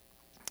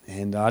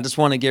And I just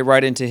want to get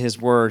right into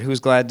His Word. Who's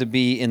glad to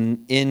be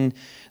in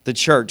the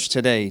church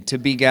today, to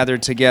be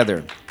gathered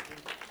together?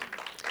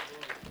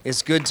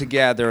 It's good to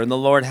gather, and the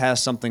Lord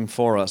has something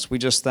for us. We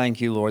just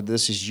thank you, Lord.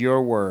 This is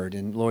your Word,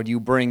 and Lord,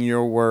 you bring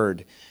your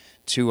Word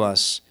to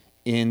us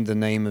in the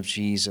name of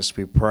Jesus,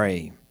 we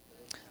pray.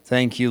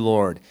 Thank you,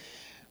 Lord.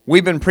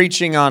 We've been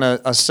preaching on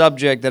a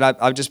subject that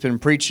I've just been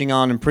preaching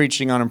on, and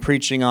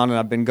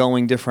I've been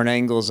going different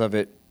angles of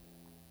it.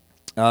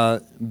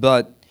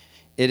 But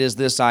it is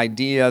this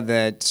idea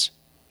that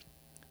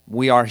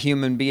we are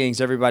human beings.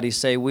 Everybody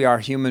say, we are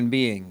human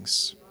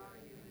beings.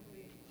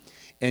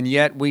 And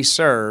yet we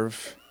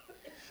serve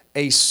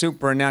a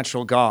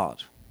supernatural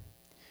God.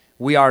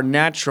 We are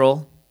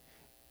natural,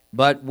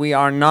 but we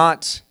are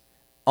not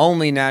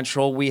only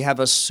natural. We have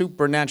a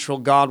supernatural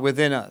God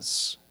within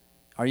us.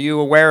 Are you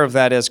aware of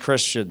that as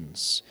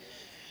Christians?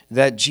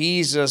 That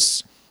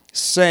Jesus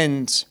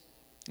sent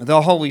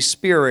the Holy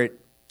Spirit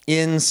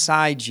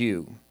inside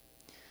you.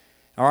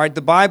 All right,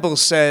 the Bible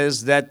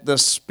says that the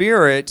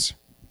Spirit,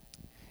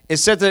 it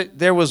said that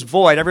there was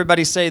void.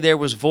 Everybody say there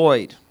was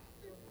void.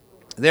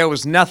 There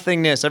was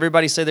nothingness.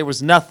 Everybody say there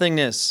was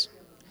nothingness.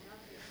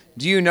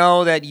 Do you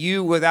know that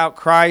you without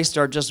Christ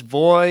are just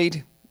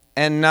void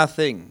and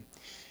nothing?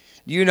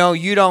 Do you know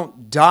you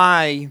don't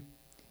die,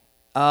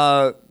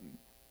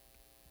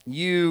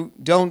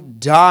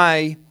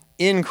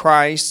 in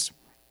Christ,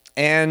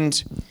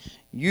 and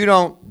you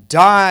don't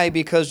die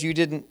because you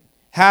didn't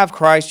have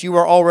Christ. You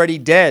are already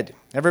dead.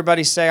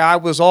 Everybody say, I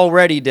was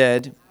already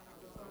dead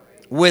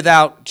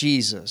without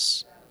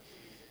Jesus.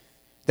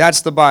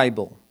 That's the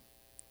Bible.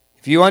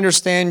 If you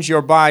understand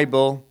your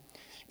Bible,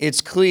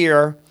 it's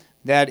clear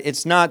that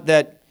it's not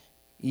that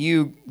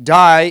you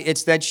die,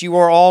 it's that you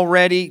are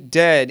already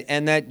dead,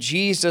 and that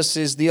Jesus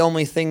is the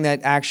only thing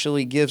that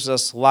actually gives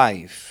us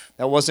life.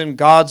 That wasn't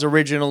God's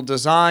original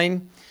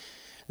design.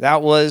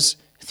 That was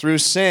through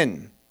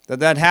sin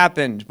that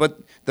happened.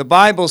 But the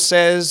Bible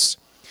says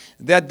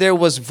that there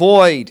was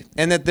void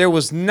and that there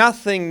was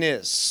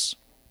nothingness,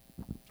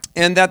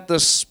 and that the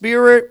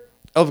Spirit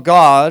of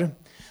God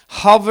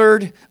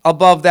hovered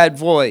above that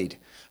void,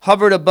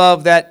 hovered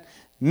above that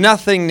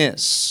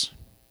nothingness.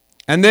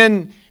 And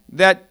then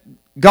that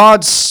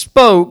God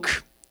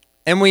spoke,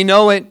 and we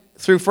know it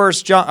through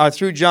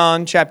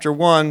John chapter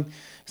 1,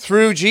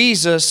 through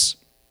Jesus,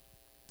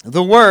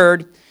 the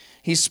Word.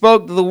 He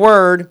spoke the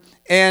Word,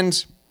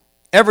 and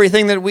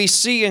everything that we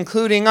see,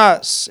 including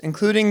us,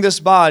 including this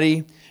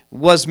body,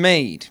 was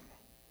made.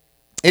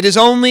 It is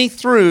only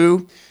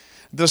through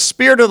the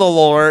Spirit of the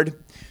Lord,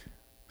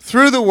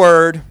 through the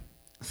Word,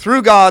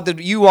 through God, that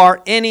you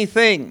are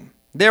anything.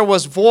 There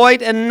was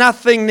void and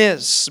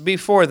nothingness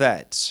before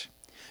that.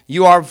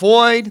 You are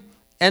void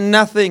and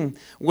nothing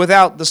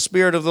without the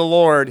Spirit of the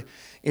Lord.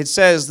 It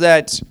says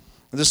that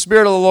the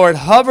Spirit of the Lord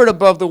hovered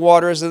above the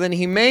waters, and then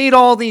He made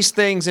all these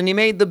things, and He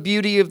made the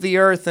beauty of the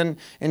earth and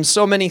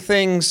so many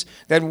things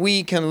that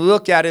we can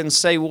look at and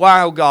say,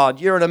 wow, God,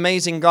 you're an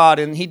amazing God.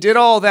 And He did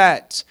all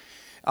that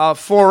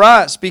for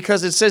us,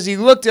 because it says He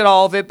looked at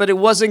all of it, but it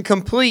wasn't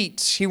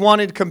complete. He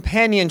wanted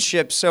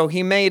companionship, so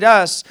He made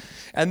us.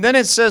 And then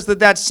it says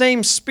that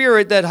same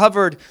Spirit that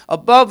hovered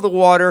above the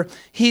water,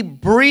 He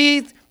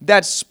breathed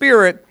that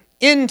Spirit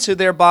into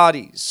their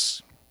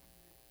bodies.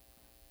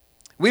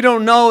 We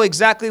don't know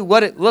exactly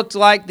what it looked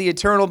like, the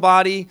eternal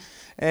body,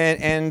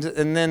 and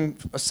then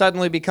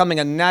suddenly becoming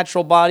a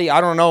natural body.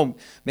 I don't know.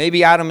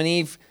 Maybe Adam and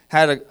Eve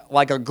had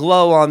a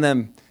glow on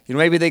them. You know,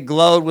 maybe they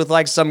glowed with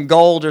like some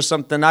gold or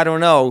something. I don't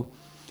know.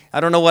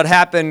 I don't know what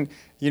happened.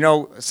 You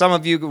know, some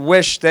of you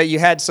wish that you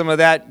had some of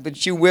that,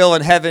 but you will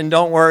in heaven.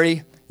 Don't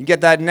worry. You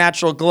get that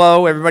natural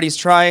glow. Everybody's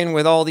trying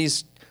with all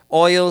these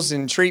oils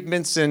and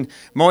treatments and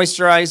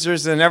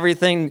moisturizers and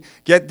everything.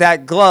 Get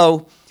that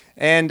glow.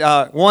 And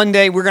one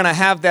day we're going to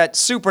have that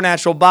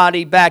supernatural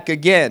body back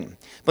again.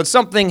 But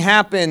something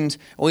happened.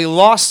 We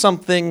lost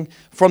something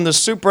from the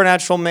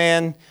supernatural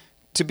man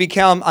to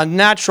become a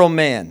natural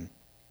man.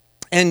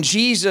 And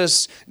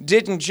Jesus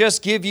didn't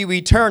just give you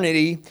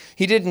eternity.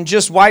 He didn't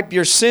just wipe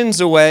your sins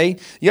away.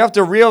 You have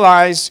to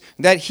realize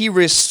that He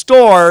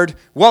restored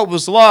what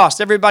was lost.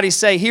 Everybody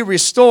say, He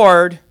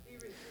restored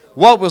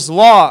what was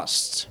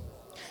lost.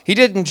 He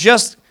didn't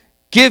just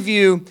give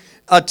you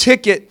a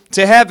ticket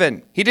to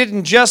heaven. He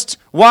didn't just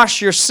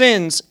wash your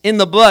sins in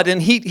the blood.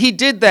 And He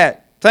did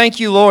that.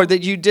 Thank you, Lord,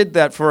 that you did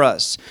that for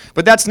us.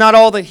 But that's not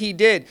all that He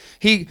did.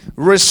 He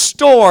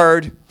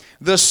restored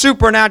the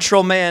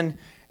supernatural man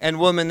and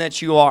woman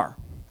that you are.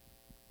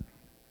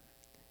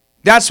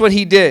 That's what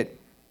He did.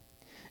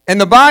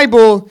 And the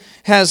Bible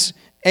has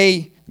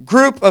a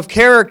group of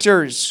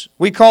characters.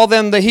 We call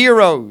them the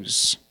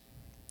heroes.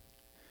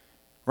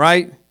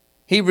 Right?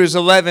 Hebrews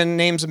 11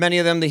 names many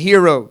of them the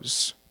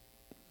heroes.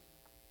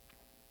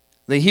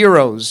 The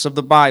heroes of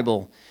the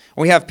Bible.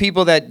 We have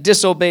people that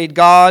disobeyed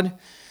God,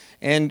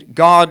 and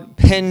God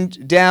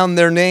penned down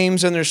their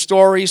names and their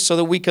stories so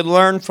that we could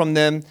learn from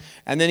them.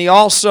 And then He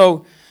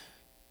also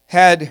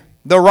had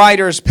the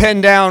writers pen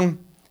down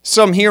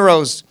some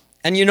heroes.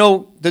 And you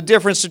know the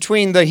difference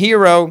between the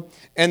hero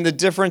and the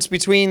difference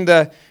between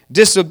the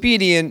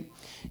disobedient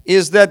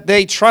is that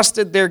they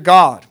trusted their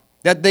God,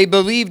 that they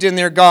believed in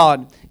their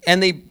God,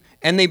 and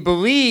they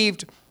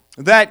believed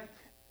that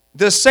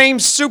the same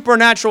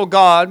supernatural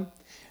God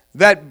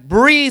that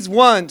breathed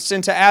once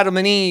into Adam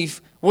and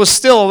Eve was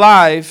still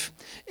alive,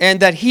 and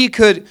that he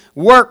could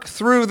work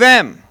through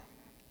them.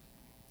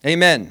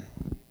 Amen.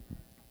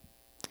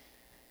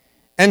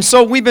 And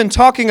so we've been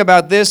talking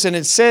about this, and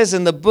it says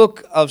in the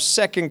book of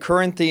 2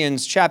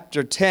 Corinthians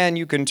chapter 10,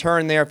 you can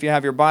turn there if you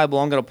have your Bible.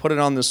 I'm going to put it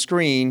on the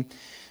screen.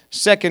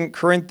 2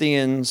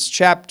 Corinthians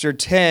chapter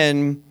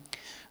 10,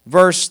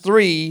 verse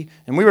 3.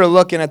 And we were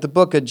looking at the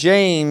book of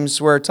James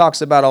where it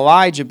talks about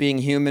Elijah being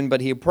human, but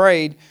he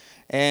prayed,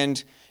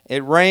 and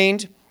it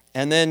rained,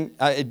 and then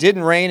it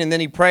didn't rain, and then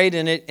he prayed,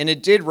 and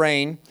it did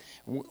rain.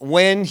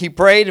 When he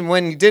prayed and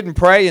when he didn't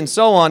pray and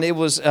so on, it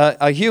was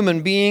a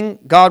human being,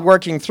 God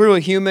working through a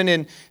human.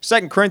 In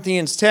 2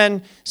 Corinthians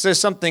 10 says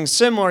something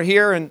similar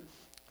here, and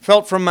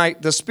felt from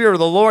the Spirit of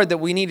the Lord that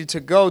we needed to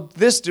go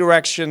this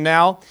direction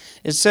now.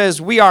 It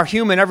says, we are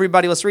human.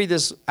 Everybody, let's read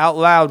this out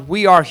loud.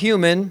 We are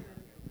human.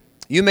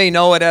 You may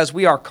know it as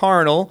we are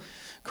carnal.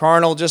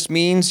 Carnal just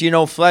means,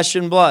 flesh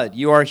and blood.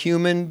 You are a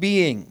human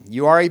being.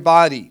 You are a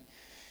body.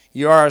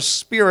 You are a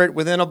spirit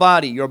within a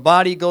body. Your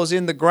body goes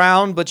in the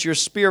ground, but your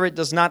spirit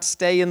does not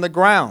stay in the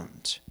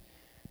ground.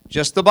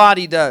 Just the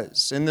body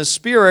does. And the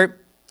spirit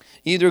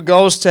either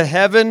goes to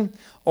heaven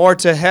or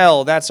to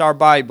hell. That's our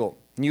Bible.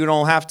 You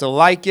don't have to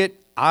like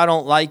it. I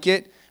don't like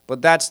it.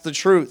 But that's the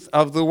truth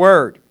of the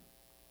word.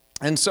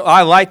 And so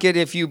I like it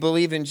if you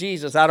believe in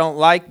Jesus. I don't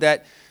like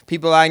that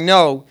people I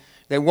know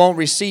that won't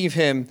receive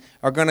him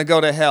are going to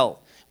go to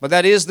hell. But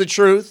that is the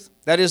truth.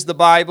 That is the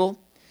Bible.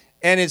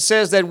 And it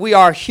says that we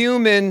are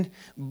human,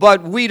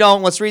 but we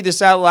don't, let's read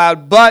this out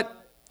loud,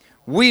 but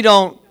we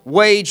don't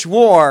wage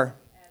war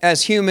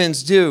as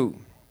humans do.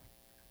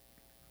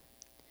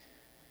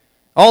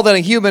 All that a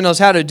human knows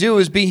how to do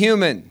is be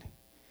human.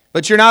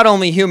 But you're not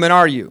only human,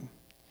 are you?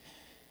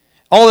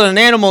 All that an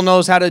animal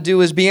knows how to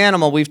do is be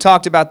animal. We've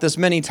talked about this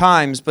many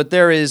times, but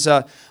there is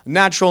a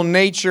natural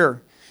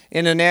nature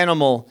in an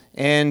animal,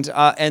 and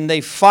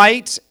they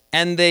fight,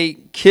 and they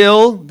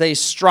kill, they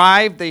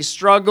strive, they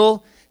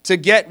struggle to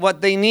get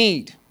what they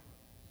need.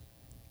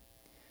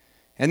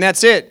 And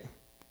that's it.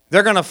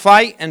 They're going to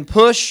fight and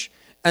push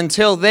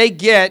until they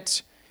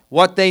get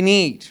what they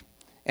need.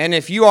 And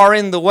if you are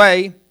in the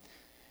way,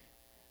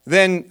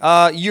 then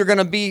you're going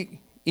to be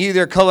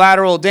either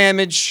collateral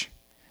damage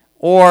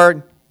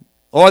or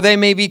they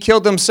may be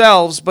killed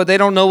themselves, but they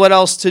don't know what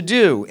else to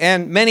do.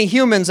 And many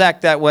humans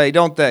act that way,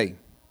 don't they?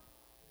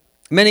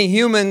 Many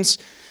humans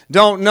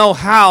don't know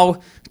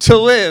how to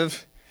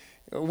live,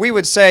 we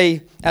would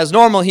say, as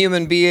normal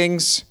human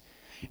beings,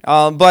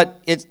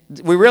 but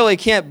we really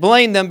can't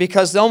blame them,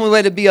 because the only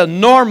way to be a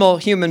normal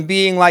human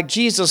being, like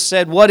Jesus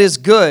said, what is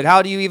good?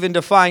 How do you even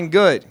define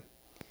good?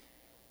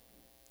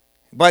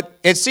 But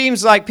it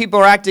seems like people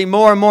are acting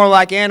more and more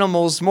like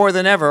animals more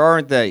than ever,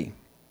 aren't they?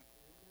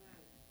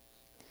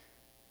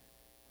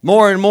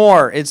 More and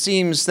more, it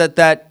seems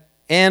that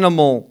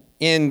animal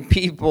in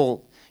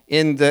people,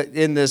 in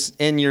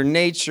your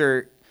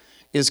nature,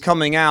 is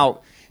coming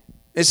out.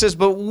 It says,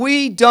 but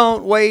we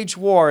don't wage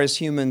war as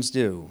humans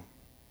do.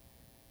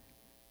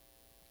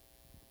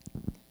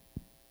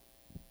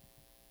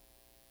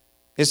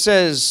 It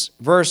says,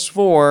 verse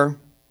 4,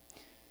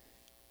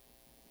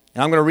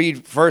 and I'm going to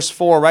read verse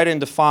 4 right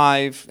into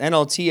 5.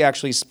 NLT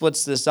actually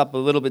splits this up a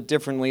little bit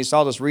differently, so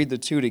I'll just read the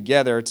two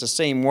together. It's the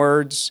same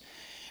words,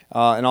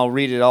 and I'll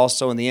read it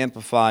also in the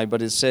Amplified,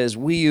 but it says,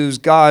 we use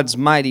God's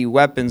mighty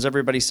weapons.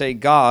 Everybody say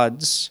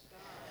God's,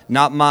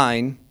 not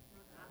mine.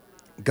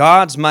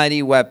 God's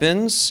mighty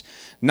weapons,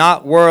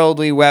 not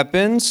worldly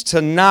weapons,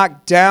 to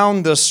knock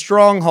down the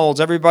strongholds.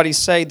 Everybody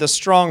say the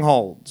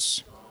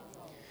strongholds.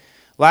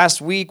 Last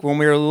week when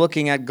we were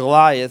looking at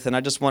Goliath, and I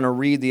just want to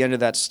read the end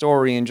of that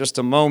story in just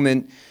a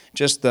moment,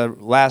 just the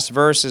last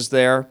verses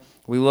there,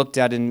 we looked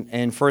at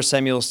in 1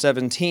 Samuel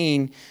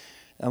 17.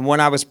 And when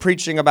I was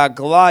preaching about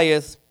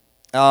Goliath,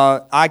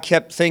 I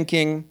kept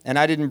thinking, and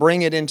I didn't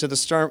bring it into the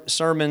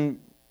sermon,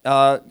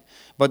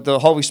 but the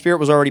Holy Spirit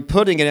was already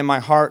putting it in my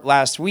heart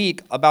last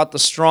week about the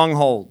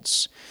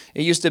strongholds.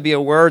 It used to be a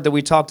word that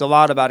we talked a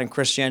lot about in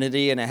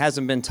Christianity, and it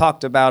hasn't been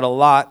talked about a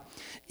lot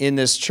in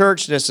this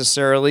church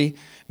necessarily.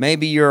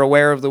 Maybe you're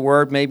aware of the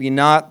word, maybe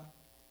not.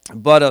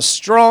 But a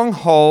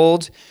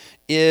stronghold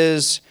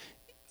is,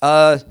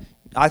 I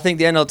think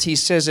the NLT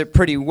says it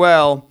pretty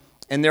well,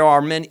 and there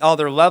are many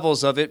other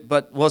levels of it,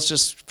 but let's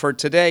just, for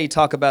today,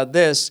 talk about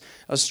this.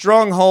 A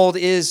stronghold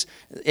is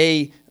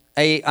an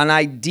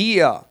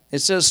idea. It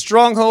says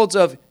strongholds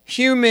of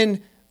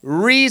human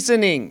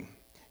reasoning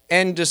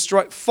and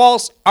destroy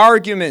false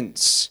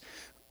arguments.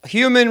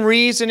 Human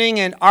reasoning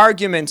and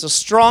arguments. A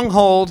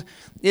stronghold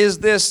is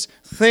this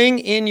thing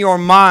in your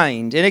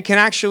mind, and it can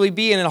actually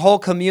be in a whole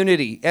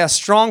community. A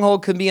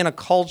stronghold can be in a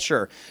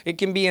culture. It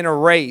can be in a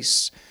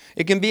race.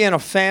 It can be in a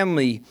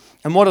family.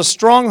 And what a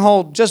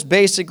stronghold, just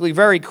basically,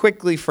 very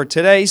quickly for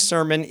today's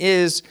sermon,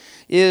 is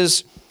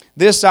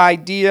this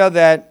idea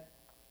that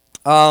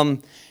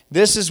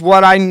This is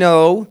what I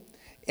know,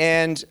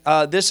 and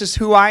this is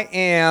who I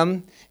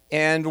am,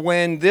 and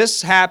when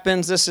this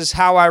happens, this is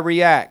how I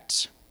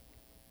react.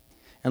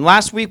 And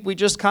last week we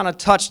just kind of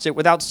touched it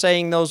without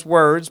saying those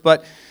words,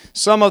 but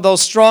some of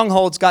those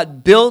strongholds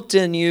got built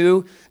in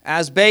you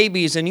as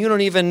babies, and you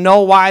don't even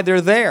know why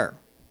they're there.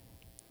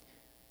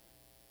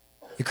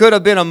 It could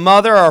have been a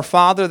mother or a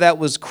father that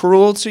was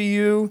cruel to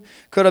you.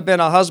 Could have been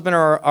a husband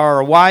or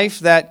a wife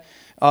that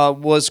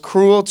was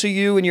cruel to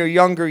you in your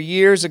younger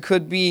years. It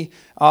could be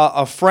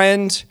a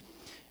friend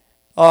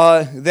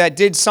that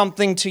did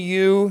something to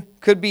you.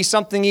 Could be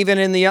something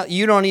even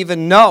you don't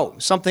even know.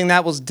 Something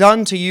that was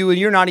done to you and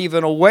you're not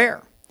even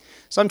aware.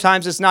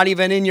 Sometimes it's not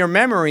even in your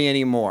memory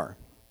anymore.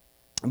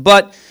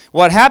 But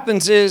what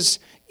happens is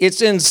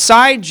it's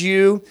inside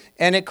you,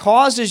 and it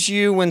causes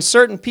you, when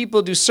certain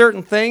people do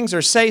certain things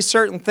or say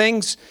certain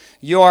things,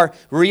 your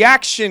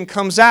reaction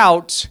comes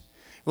out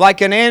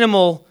like an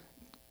animal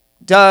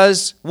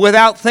does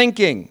without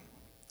thinking.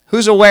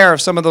 Who's aware of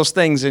some of those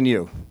things in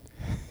you?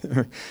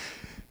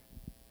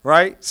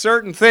 Right?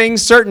 Certain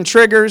things, certain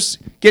triggers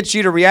get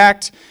you to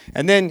react,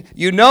 and then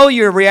you know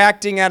you're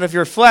reacting out of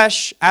your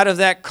flesh, out of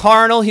that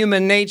carnal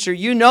human nature.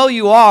 You know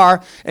you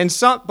are,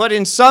 but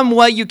in some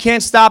way you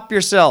can't stop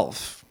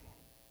yourself.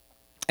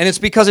 And it's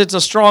because it's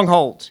a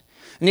stronghold.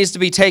 It needs to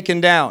be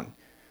taken down.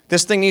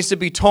 This thing needs to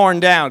be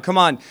torn down. Come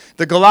on.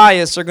 The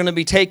Goliaths are going to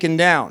be taken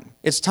down.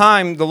 It's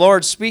time. The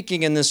Lord's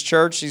speaking in this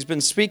church. He's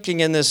been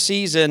speaking in this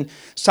season.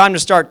 It's time to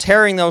start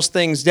tearing those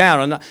things down.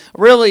 And I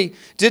really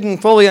didn't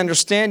fully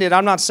understand it.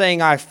 I'm not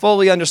saying I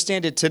fully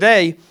understand it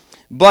today,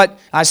 but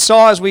I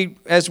saw as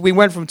we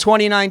went from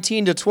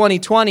 2019 to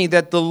 2020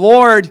 that the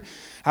Lord,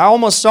 I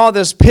almost saw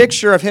this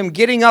picture of him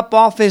getting up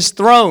off his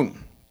throne.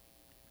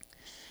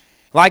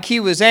 Like he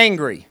was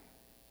angry.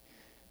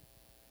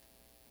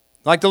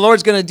 Like the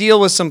Lord's going to deal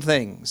with some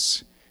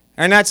things.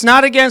 And that's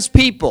not against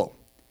people.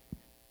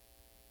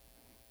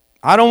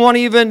 I don't want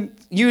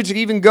you to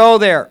even go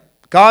there.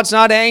 God's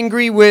not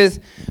angry with,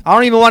 I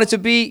don't even want it to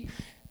be,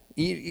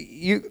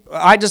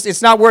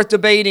 it's not worth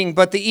debating,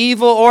 but the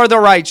evil or the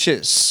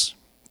righteous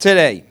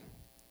today.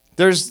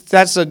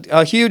 That's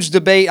a huge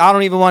debate. I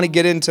don't even want to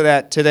get into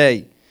that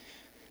today.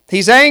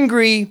 He's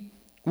angry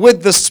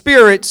with the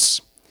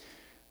spirits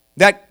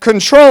that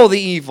control the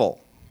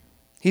evil.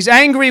 He's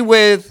angry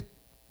with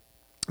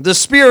the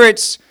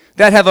spirits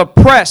that have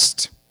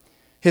oppressed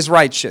his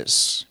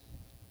righteous.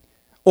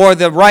 Or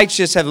the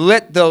righteous have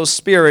let those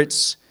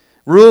spirits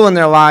rule in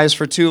their lives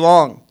for too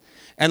long.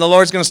 And the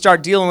Lord's going to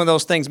start dealing with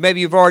those things. Maybe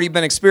you've already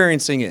been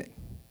experiencing it.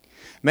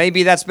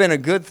 Maybe that's been a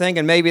good thing,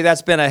 and maybe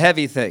that's been a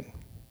heavy thing.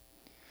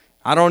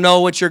 I don't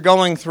know what you're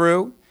going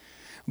through,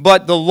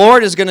 but the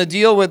Lord is going to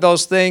deal with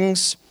those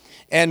things,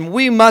 and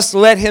we must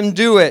let him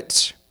do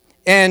it.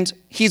 And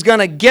he's going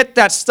to get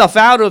that stuff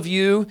out of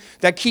you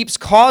that keeps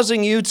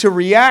causing you to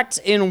react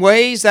in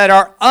ways that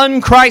are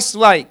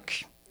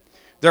un-Christ-like.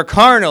 They're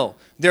carnal,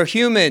 they're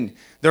human,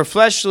 they're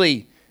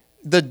fleshly.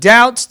 The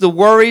doubts, the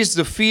worries,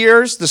 the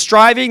fears, the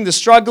striving, the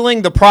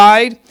struggling, the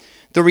pride,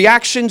 the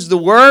reactions, the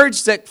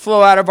words that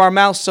flow out of our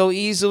mouth so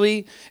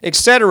easily,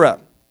 etc.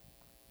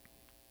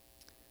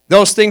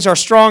 Those things are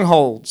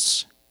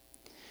strongholds.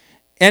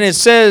 And it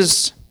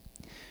says,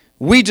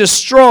 we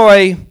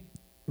destroy,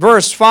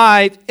 verse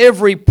 5,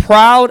 every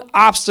proud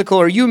obstacle,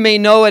 or you may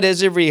know it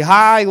as every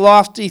high,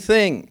 lofty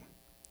thing.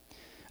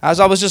 As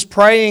I was just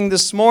praying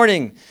this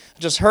morning, I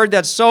just heard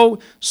that so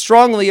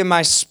strongly in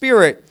my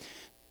spirit,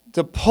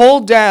 to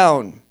pull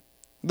down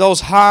those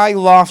high,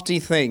 lofty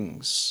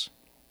things.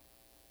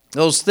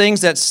 Those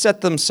things that set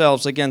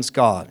themselves against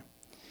God.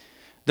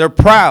 They're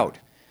proud,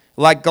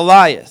 like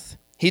Goliath.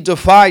 He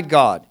defied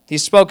God. He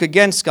spoke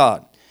against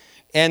God.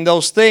 And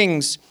those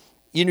things,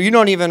 you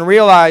don't even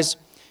realize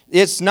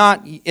it's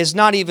not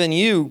even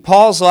you.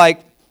 Paul's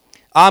like,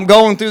 I'm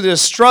going through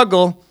this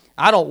struggle.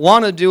 I don't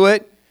want to do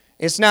it.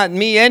 It's not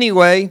me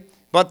anyway,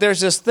 but there's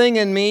this thing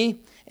in me,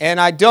 and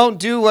I don't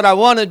do what I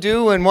want to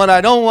do, and what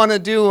I don't want to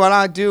do, what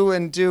I do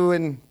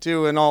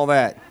and all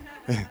that.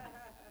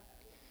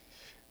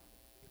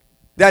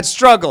 That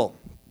struggle.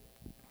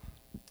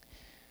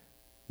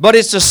 But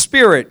it's a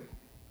spirit.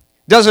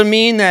 Doesn't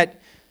mean that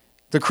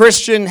the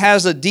Christian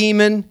has a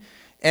demon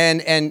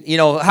and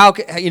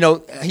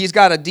he's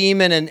got a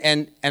demon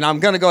and I'm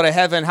going to go to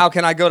heaven. How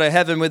can I go to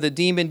heaven with a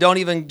demon? Don't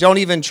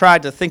even try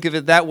to think of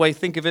it that way.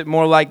 Think of it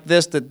more like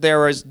this, that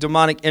there is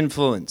demonic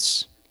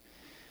influence.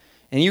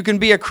 And you can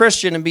be a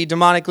Christian and be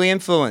demonically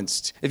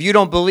influenced. If you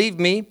don't believe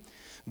me,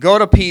 go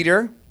to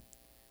Peter,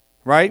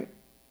 right?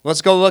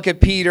 Let's go look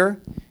at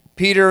Peter.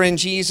 Peter and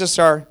Jesus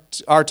are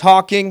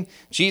talking.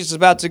 Jesus is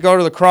about to go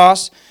to the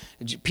cross.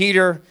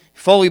 Peter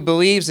fully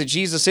believes that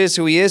Jesus is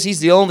who he is.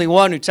 He's the only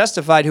one who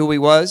testified who he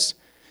was.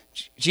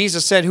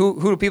 Jesus said, who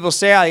do people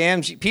say I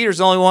am? Peter's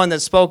the only one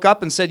that spoke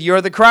up and said,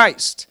 you're the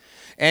Christ.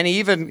 And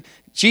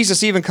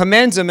Jesus even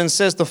commends him and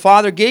says, the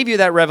Father gave you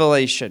that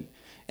revelation.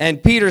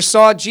 And Peter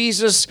saw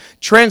Jesus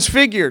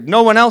transfigured.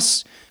 No one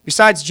else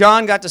besides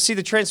John got to see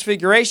the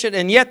transfiguration.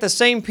 And yet the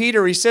same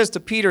Peter, he says to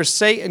Peter,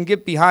 Satan,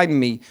 get behind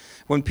me,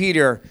 when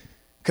Peter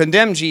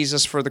condemn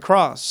Jesus for the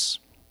cross.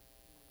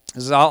 He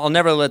says, I'll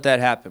never let that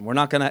happen.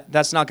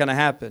 That's not going to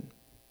happen.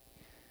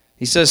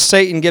 He says,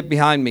 Satan, get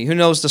behind me. Who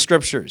knows the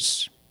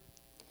scriptures?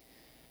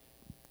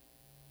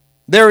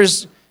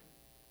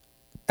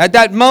 At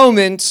that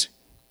moment,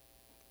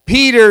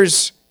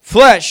 Peter's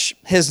flesh,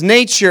 his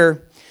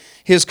nature,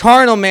 his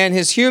carnal man,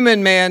 his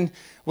human man,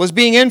 was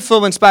being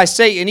influenced by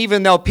Satan,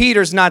 even though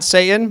Peter's not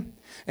Satan.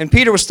 And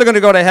Peter was still going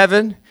to go to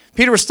heaven.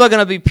 Peter was still going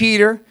to be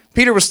Peter.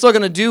 Peter was still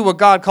going to do what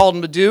God called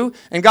him to do.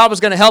 And God was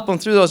going to help him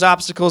through those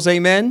obstacles.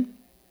 Amen.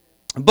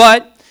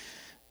 But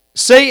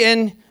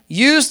Satan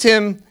used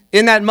him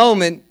in that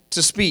moment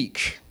to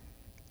speak.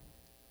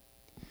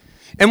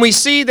 And we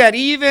see that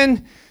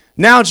even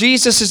now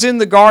Jesus is in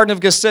the Garden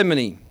of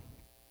Gethsemane.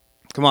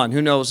 Come on,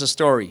 who knows the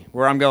story,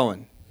 where I'm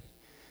going?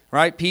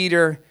 Right?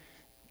 Peter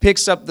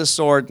picks up the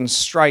sword and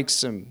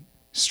strikes him,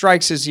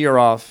 strikes his ear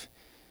off.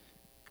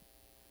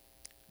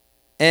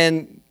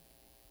 And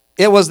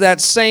it was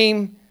that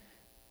same,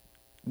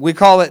 we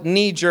call it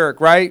knee jerk,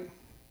 right?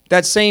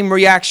 That same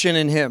reaction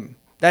in him,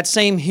 that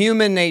same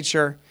human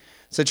nature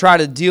to try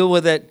to deal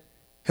with it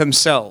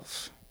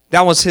himself.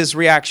 That was his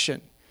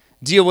reaction,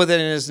 deal with it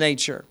in his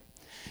nature.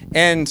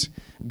 And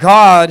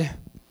God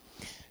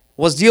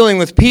was dealing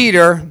with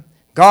Peter.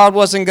 God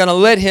wasn't going to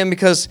let him,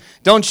 because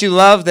don't you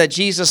love that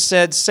Jesus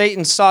said,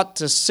 Satan sought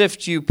to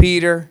sift you,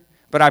 Peter,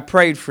 but I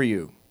prayed for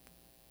you.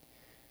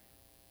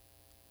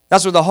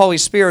 That's what the Holy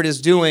Spirit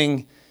is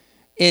doing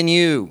in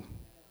you.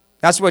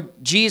 That's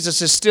what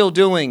Jesus is still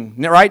doing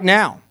right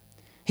now.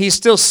 He's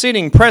still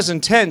sitting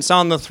present tense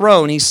on the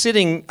throne. He's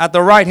sitting at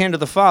the right hand of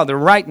the Father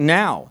right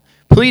now,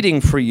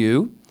 pleading for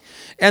you.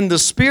 And the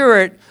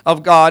Spirit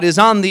of God is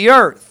on the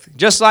earth,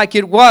 just like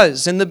it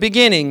was in the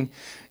beginning.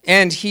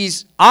 And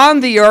He's on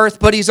the earth,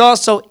 but He's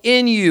also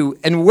in you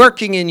and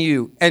working in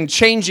you and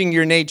changing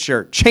your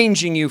nature,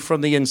 changing you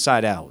from the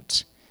inside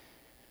out.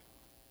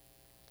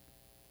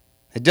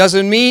 It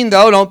doesn't mean,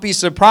 though, don't be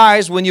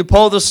surprised when you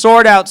pull the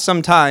sword out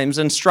sometimes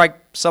and strike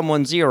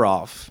someone's ear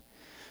off.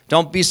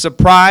 Don't be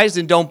surprised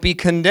and don't be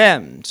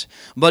condemned.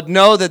 But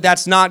know that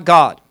that's not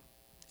God,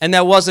 and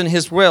that wasn't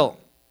His will.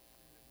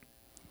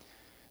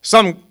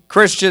 Some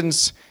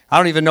Christians, I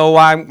don't even know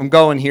why I'm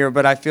going here,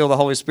 but I feel the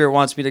Holy Spirit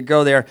wants me to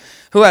go there,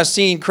 who have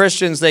seen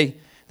Christians, they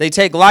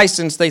take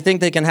license, they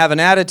think they can have an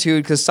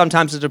attitude because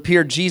sometimes it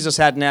appeared Jesus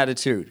had an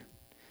attitude,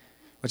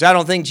 which I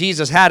don't think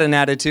Jesus had an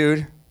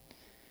attitude.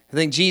 I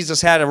think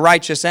Jesus had a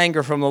righteous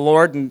anger from the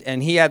Lord,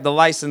 and He had the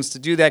license to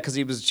do that because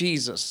He was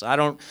Jesus. I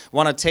don't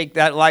want to take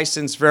that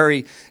license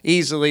very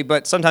easily,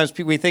 but sometimes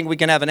we think we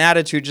can have an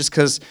attitude just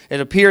because it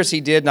appears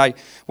He did. And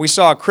we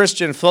saw a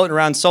Christian floating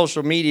around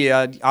social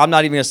media. I'm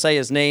not even going to say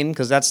his name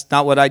because that's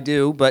not what I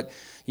do, but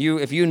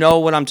if you know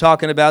what I'm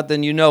talking about,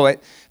 then you know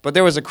it. But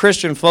there was a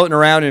Christian floating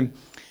around, and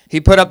he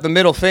put up the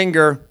middle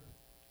finger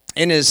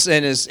and he was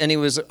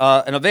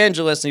an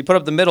evangelist, and he put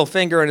up the middle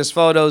finger in his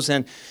photos,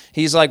 and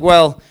he's like,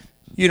 well,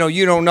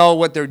 you don't know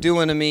what they're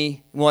doing to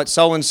me, what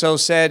so-and-so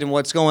said, and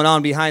what's going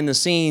on behind the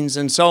scenes,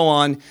 and so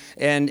on.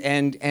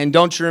 And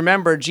don't you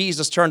remember,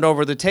 Jesus turned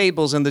over the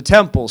tables in the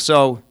temple.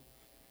 So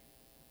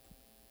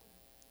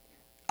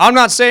I'm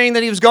not saying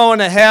that he was going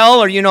to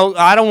hell, or, we're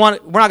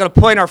not going to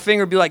point our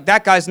finger and be like,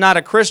 that guy's not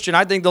a Christian.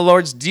 I think the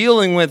Lord's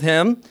dealing with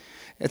him.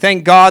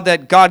 Thank God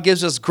that God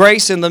gives us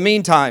grace in the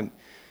meantime.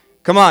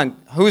 Come on,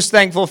 who's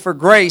thankful for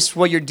grace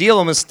while you're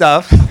dealing with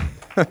stuff?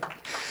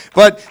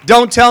 But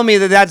don't tell me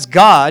that that's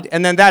God,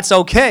 and then that's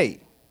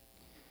okay.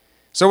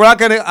 So I'm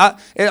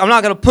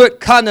not going to put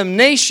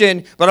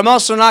condemnation, but I'm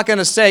also not going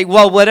to say,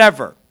 well,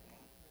 whatever.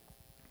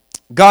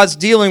 God's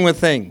dealing with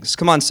things.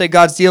 Come on, say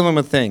God's dealing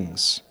with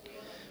things.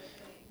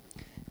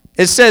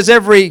 It says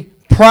every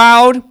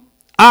proud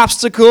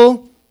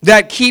obstacle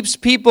that keeps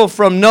people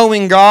from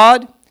knowing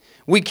God,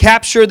 we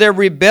capture their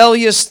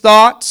rebellious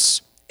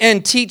thoughts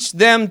and teach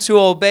them to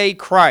obey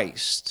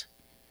Christ.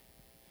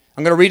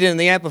 I'm going to read it in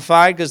the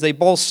Amplified because they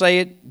both say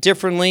it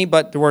differently,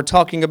 but we're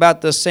talking about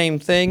the same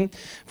thing.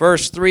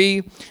 Verse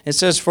 3, it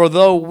says, for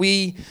though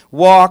we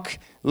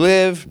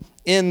live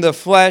in the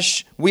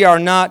flesh, we are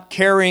not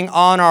carrying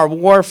on our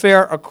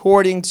warfare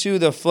according to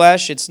the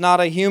flesh. It's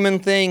not a human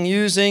thing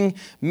using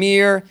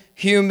mere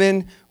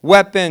human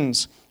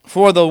weapons.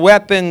 For the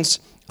weapons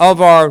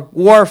of our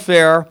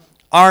warfare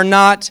are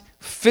not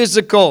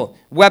physical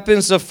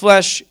weapons of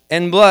flesh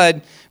and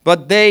blood,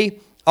 but they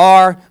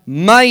are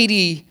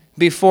mighty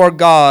before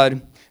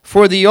God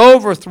for the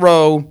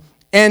overthrow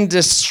and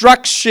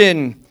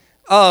destruction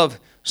of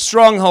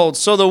strongholds.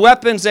 So the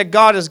weapons that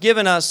God has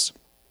given us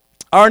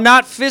are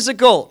not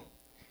physical.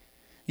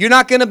 You're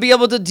not going to be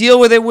able to deal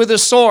with it with a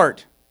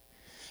sword.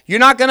 You're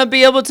not going to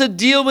be able to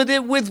deal with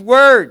it with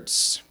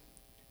words.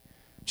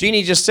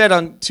 Jeannie just said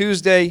on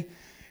Tuesday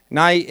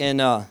night,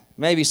 and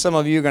maybe some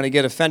of you are going to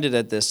get offended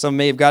at this. Some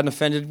may have gotten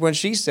offended when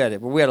she said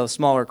it, but we had a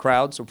smaller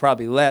crowd, so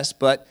probably less.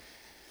 But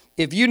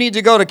if you need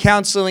to go to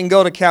counseling,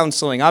 go to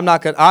counseling. I'm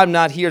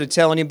not here to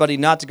tell anybody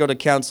not to go to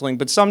counseling,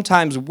 but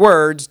sometimes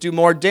words do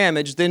more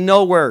damage than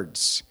no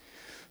words.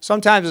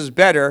 Sometimes it's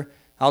better.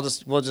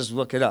 We'll just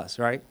look at us,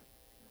 right?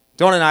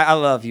 Dawn and I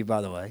love you,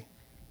 by the way.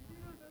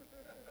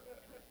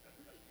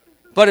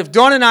 But if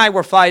Dawn and I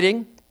were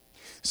fighting,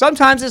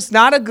 sometimes it's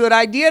not a good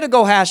idea to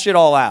go hash it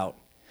all out.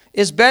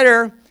 It's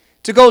better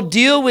to go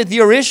deal with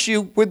your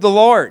issue with the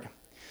Lord.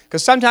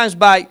 Because sometimes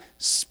by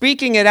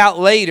speaking it out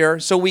later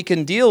so we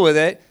can deal with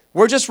it,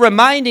 we're just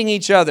reminding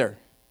each other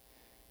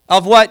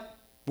of what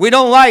we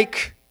don't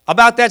like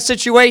about that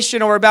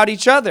situation or about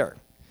each other.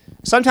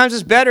 Sometimes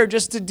it's better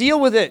just to deal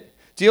with it.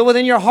 Deal with it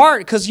in your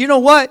heart. Because you know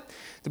what?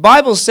 The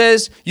Bible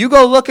says you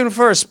go looking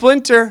for a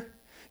splinter,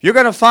 you're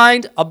going to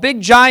find a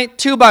big giant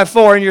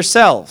 2x4 in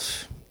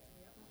yourself.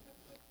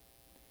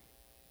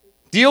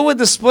 Deal with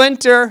the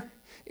splinter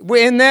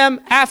in them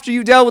after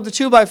you dealt with the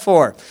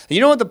 2x4.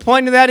 You know what the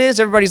point of that is?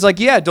 Everybody's like,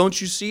 yeah, don't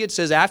you see? It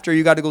says after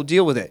you got to go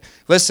deal with it.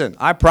 Listen,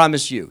 I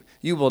promise you,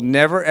 you will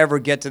never ever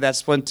get to that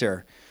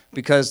splinter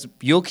because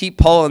you'll keep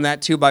pulling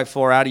that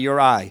 2x4 out of your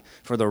eye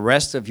for the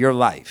rest of your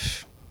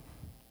life.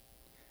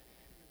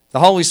 The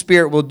Holy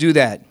Spirit will do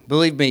that.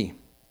 Believe me.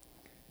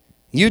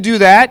 You do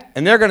that,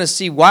 and they're going to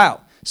see,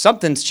 wow,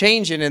 something's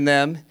changing in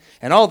them.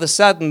 And all of a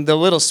sudden, the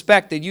little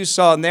speck that you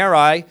saw in their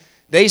eye,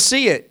 they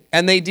see it,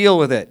 and they deal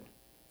with it.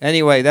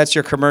 Anyway, that's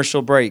your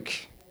commercial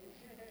break.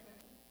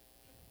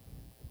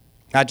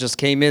 I just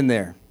came in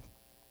there.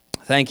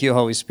 Thank you,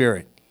 Holy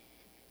Spirit.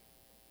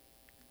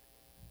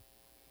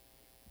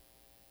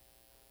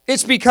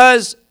 It's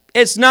because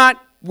it's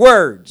not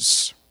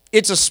words.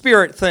 It's a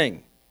spirit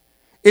thing.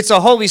 It's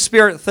a Holy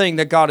Spirit thing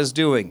that God is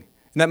doing,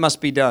 and that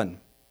must be done.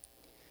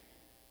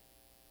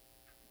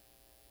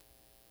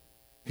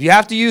 If you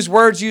have to use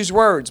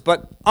words.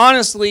 But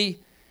honestly,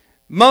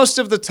 most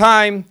of the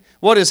time,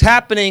 what is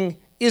happening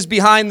is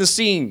behind the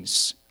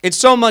scenes. It's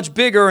so much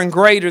bigger and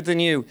greater than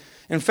you.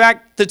 In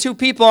fact, the two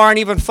people aren't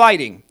even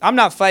fighting. I'm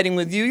not fighting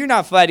with you. You're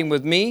not fighting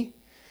with me.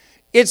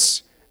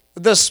 It's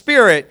the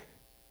Spirit.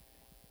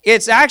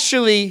 It's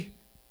actually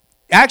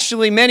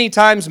many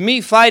times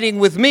me fighting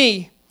with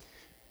me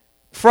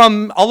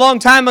from a long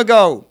time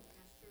ago.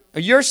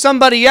 You're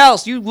somebody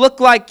else. You look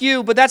like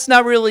you, but that's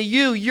not really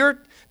you. You're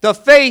the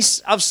face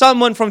of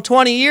someone from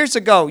 20 years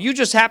ago. You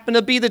just happen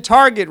to be the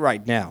target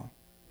right now.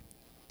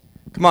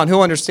 Come on,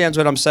 who understands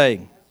what I'm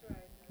saying?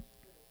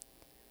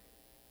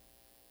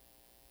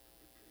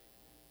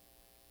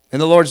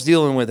 And the Lord's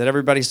dealing with it.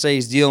 Everybody say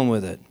He's dealing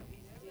with it.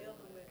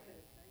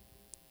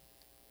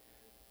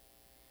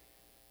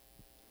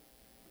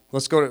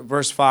 Let's go to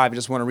verse 5. I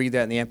just want to read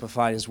that in the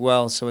Amplified as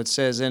well. So it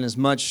says,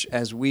 inasmuch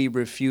as we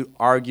refute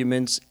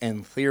arguments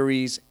and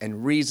theories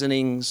and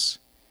reasonings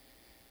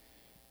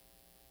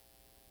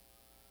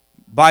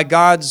by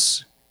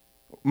God's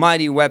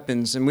mighty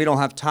weapons, and we don't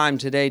have time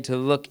today to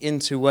look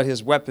into what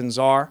His weapons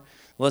are.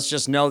 Let's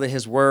just know that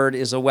His word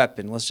is a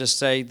weapon. Let's just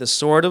say the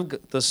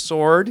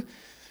sword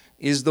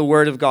is the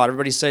word of God.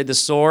 Everybody say the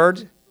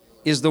sword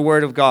is the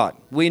word of God.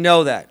 We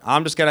know that.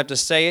 I'm just going to have to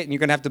say it, and you're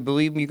going to have to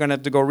believe me. You're going to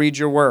have to go read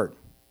your word.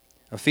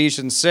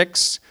 Ephesians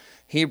 6,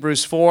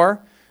 Hebrews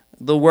 4,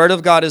 the word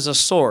of God is a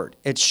sword.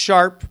 It's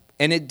sharp,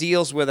 and it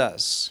deals with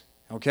us.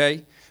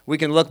 Okay? We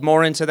can look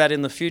more into that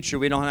in the future.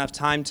 We don't have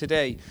time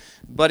today.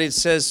 But it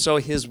says, so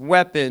His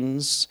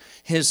weapons,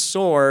 His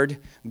sword,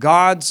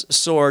 God's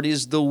sword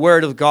is the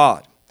word of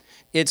God.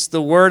 It's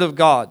the word of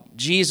God.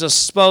 Jesus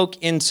spoke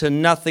into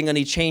nothing and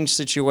He changed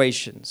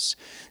situations.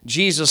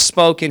 Jesus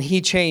spoke and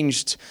He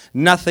changed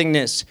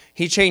nothingness.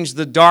 He changed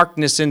the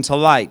darkness into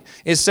light.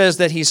 It says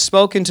that He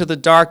spoke into the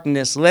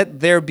darkness, let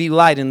there be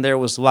light, and there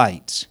was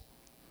light.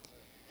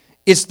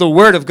 It's the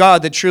word of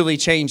God that truly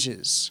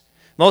changes.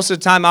 Most of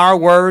the time, our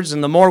words,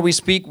 and the more we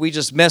speak, we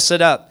just mess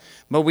it up.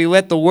 But we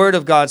let the word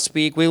of God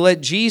speak. We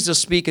let Jesus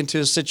speak into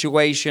a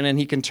situation, and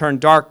He can turn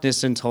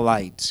darkness into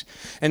light.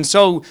 And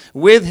so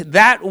with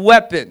that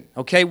weapon,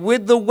 okay,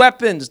 with the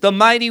weapons, the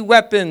mighty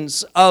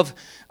weapons of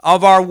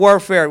our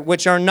warfare,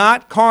 which are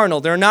not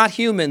carnal, they're not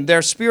human,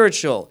 they're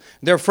spiritual,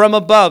 they're from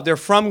above, they're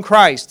from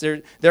Christ,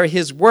 they're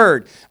His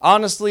word.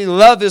 Honestly,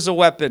 love is a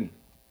weapon.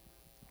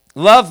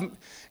 Love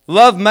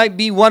might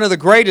be one of the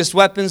greatest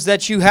weapons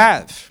that you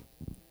have.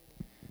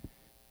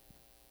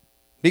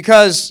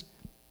 Because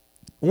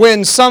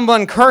when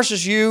someone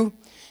curses you,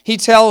 He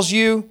tells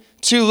you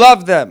to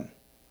love them.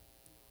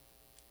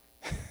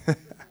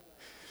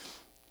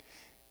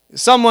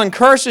 Someone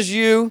curses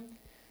you,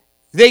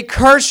 they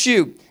curse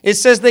you. It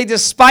says they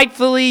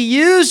despitefully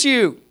use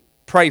you.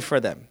 Pray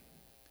for them.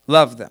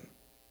 Love them.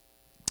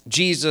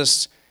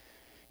 Jesus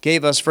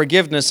gave us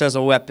forgiveness as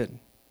a weapon.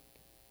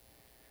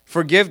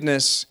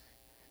 Forgiveness,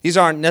 these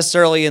aren't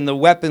necessarily in the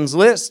weapons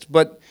list,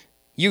 but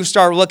you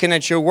start looking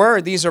at your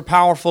word. These are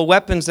powerful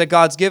weapons that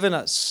God's given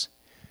us.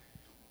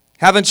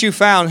 Haven't you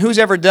found, who's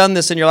ever done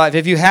this in your life?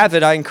 If you have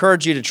it, I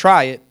encourage you to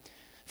try it.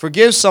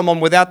 Forgive someone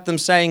without them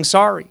saying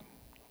sorry.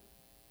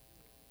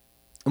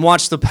 And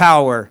watch the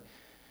power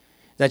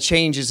that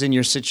changes in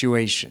your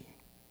situation.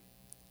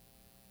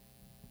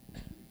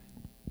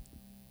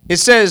 It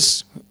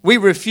says, we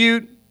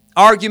refute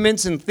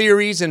arguments and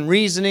theories and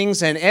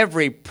reasonings and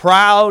every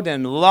proud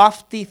and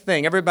lofty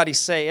thing. Everybody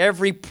say,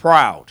 every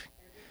proud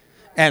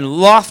and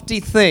lofty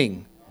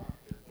thing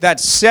that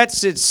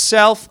sets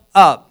itself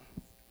up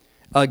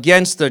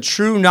against the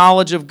true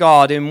knowledge of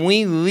God. And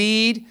we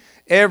lead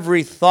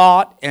every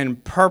thought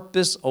and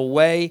purpose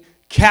away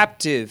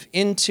captive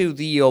into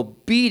the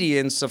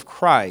obedience of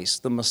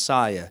Christ, the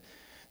Messiah,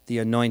 the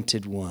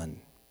Anointed One.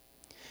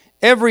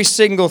 Every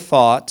single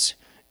thought,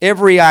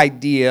 every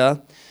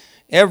idea,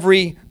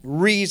 every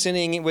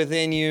reasoning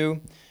within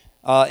you,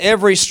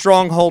 every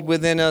stronghold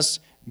within us,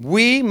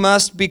 we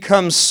must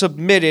become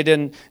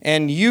submitted,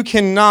 and you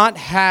cannot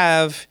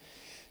have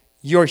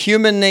your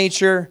human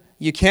nature,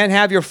 you can't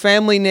have your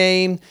family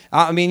name.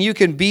 You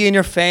can be in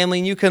your family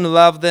and you can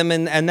love them,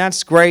 and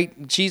that's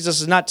great.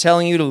 Jesus is not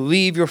telling you to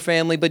leave your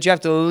family, but you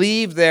have to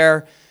leave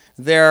their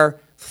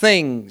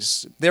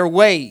things, their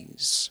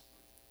ways.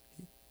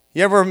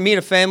 You ever meet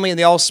a family and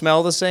they all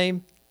smell the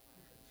same?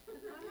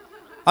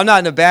 I'm not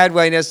in a bad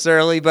way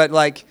necessarily, but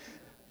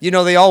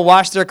they all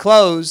wash their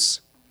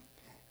clothes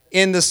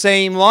in the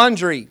same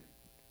laundry.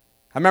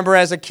 I remember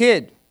as a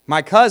kid,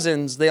 my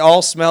cousins, they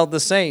all smelled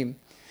the same.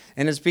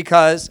 And it's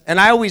because, and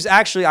I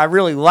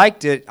really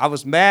liked it. I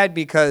was mad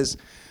because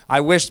I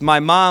wished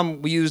my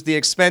mom used the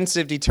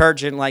expensive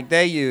detergent like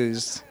they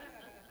used.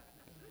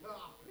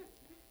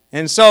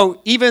 And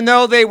so even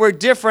though they were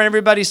different,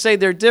 everybody say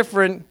they're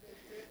different,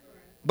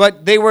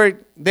 but they were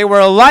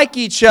like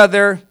each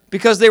other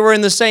because they were in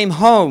the same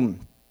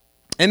home.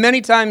 And many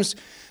times,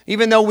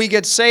 even though we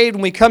get saved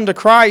and we come to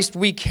Christ,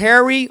 we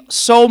carry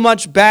so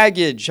much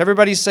baggage.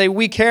 Everybody say,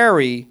 we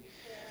carry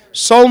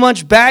so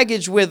much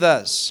baggage with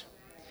us.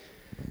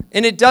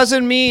 And it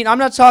doesn't mean, I'm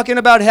not talking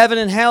about heaven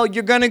and hell.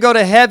 You're going to go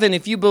to heaven.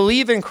 If you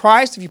believe in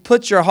Christ, if you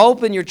put your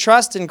hope and your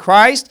trust in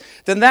Christ,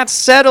 then that's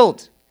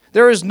settled.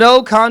 There is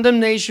no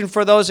condemnation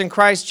for those in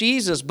Christ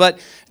Jesus, but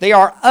they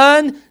are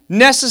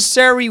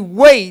unnecessary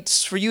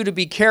weights for you to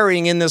be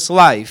carrying in this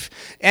life.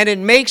 And it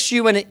makes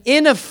you an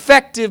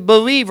ineffective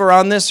believer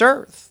on this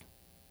earth.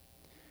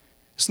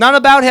 It's not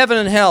about heaven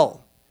and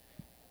hell.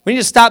 We need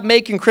to stop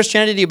making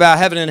Christianity about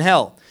heaven and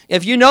hell.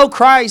 If you know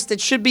Christ,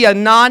 it should be a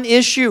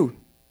non-issue.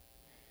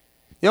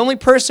 The only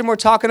person we're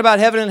talking about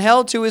heaven and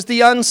hell to is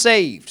the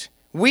unsaved.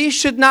 We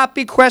should not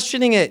be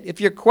questioning it. If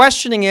you're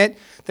questioning it,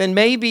 then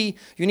maybe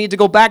you need to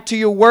go back to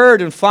your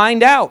word and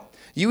find out.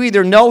 You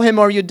either know him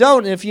or you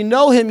don't. And if you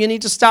know him, you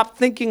need to stop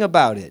thinking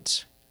about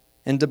it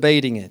and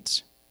debating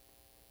it.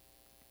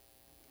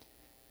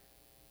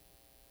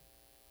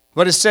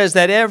 But it says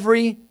that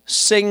every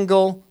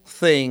single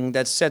thing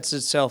that sets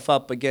itself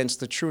up against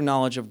the true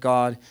knowledge of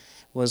God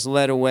was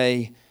led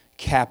away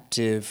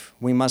captive.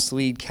 We must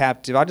lead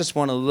captive. I just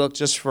want to look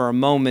just for a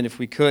moment, if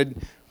we could,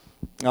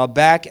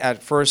 back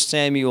at 1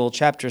 Samuel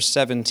chapter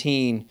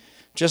 17,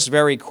 just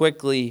very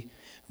quickly,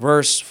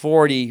 verse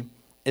 40.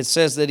 It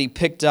says that he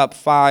picked up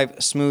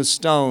 5 smooth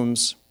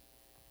stones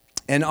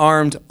and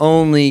armed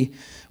only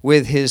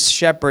with his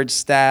shepherd's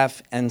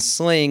staff and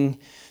sling,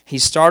 he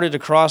started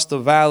across the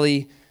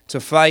valley to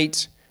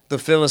fight the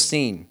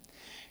Philistine.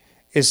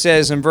 It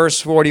says in verse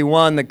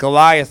 41 that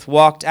Goliath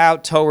walked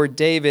out toward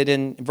David.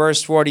 In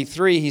verse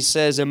 43, he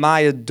says, "Am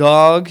I a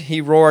dog," he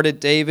roared at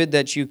David,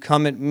 "that you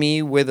come at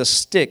me with a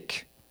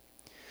stick?"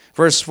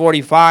 Verse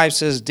 45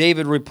 says,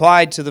 David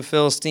replied to the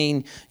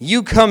Philistine,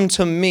 "You come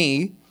to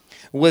me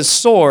with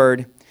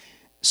sword,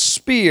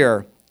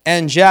 spear,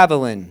 and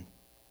javelin,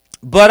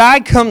 but I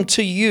come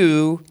to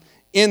you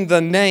in the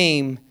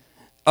name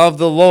of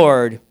the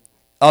Lord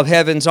of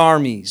heaven's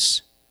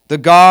armies, the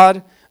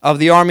God of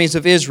the armies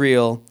of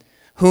Israel,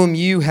 whom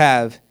you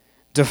have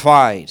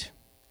defied.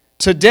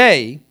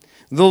 Today,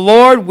 the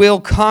Lord will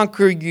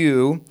conquer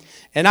you,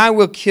 and I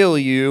will kill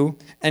you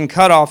and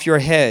cut off your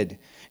head.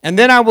 And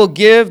then I will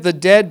give the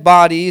dead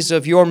bodies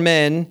of your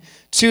men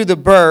to the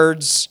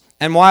birds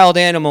and wild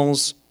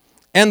animals,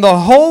 and the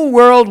whole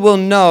world will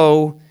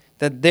know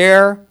that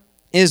there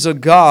is a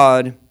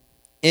God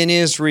in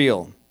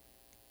Israel."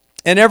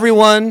 And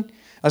everyone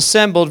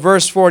assembled,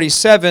 verse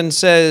 47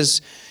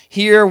 says,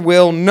 "Here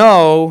will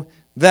know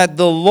that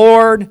the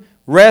Lord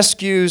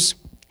rescues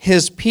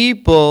his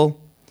people,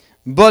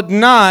 but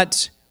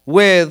not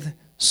with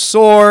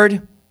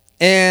sword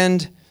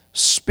and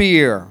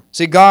spear."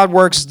 See, God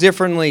works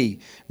differently.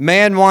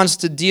 Man wants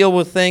to deal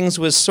with things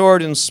with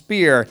sword and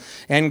spear.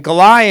 And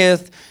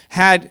Goliath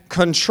had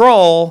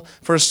control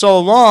for so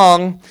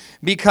long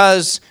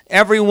because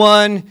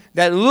everyone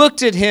that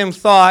looked at him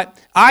thought,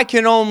 I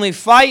can only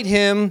fight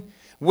him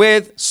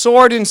with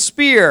sword and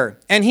spear,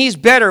 and he's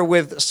better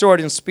with sword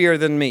and spear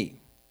than me.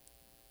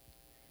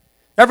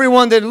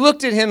 Everyone that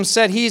looked at him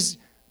said he's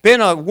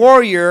been a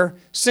warrior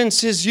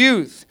since his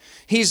youth.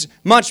 He's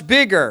much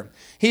bigger.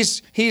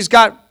 He's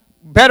got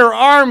better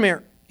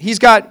armor. He's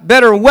got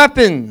better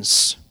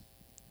weapons.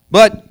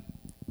 But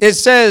it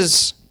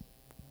says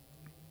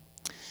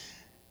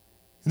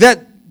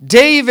that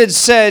David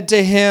said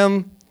to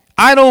him,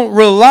 I don't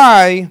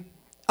rely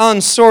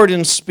on sword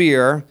and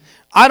spear.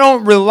 I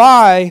don't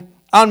rely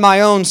on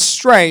my own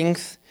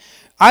strength.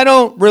 I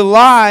don't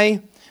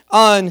rely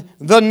on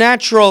the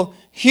natural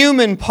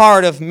human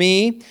part of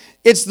me.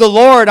 It's the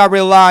Lord I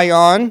rely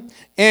on,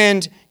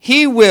 and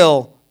He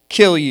will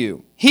kill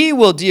you. He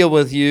will deal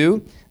with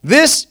you.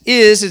 This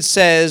is, it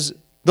says,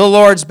 the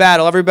Lord's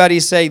battle. Everybody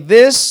say,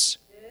 this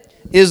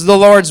is the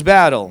Lord's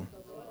battle.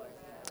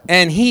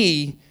 and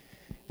He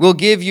will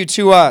give you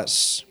to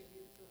us.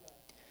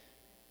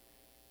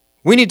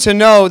 We need to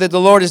know that the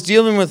Lord is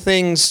dealing with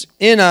things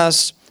in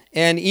us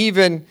and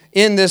even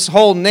in this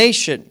whole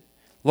nation.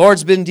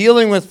 Lord's been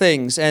dealing with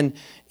things, and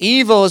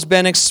evil has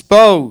been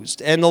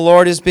exposed, and the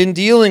Lord has been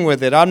dealing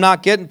with it. I'm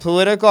not getting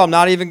political. I'm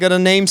not even going to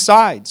name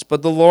sides,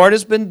 but the Lord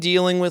has been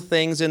dealing with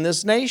things in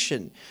this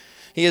nation.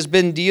 He has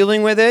been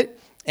dealing with it,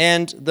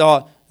 and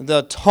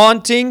the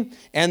taunting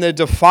and the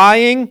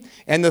defying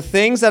and the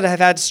things that have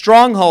had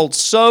strongholds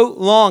so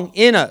long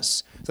in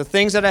us, the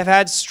things that have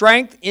had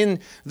strength in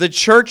the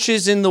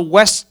churches in the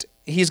West,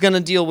 He's going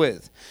to deal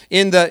with.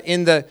 In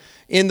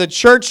the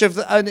church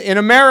in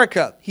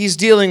America, He's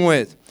dealing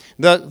with.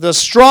 The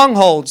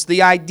strongholds,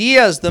 the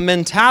ideas, the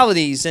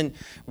mentalities. And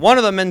one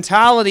of the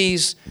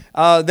mentalities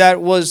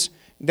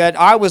that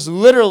I was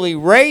literally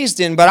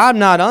raised in, but I'm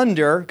not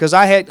under, because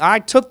I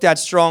took that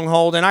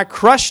stronghold and I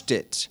crushed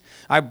it.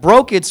 I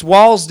broke its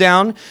walls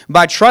down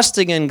by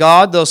trusting in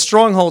God. Those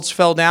strongholds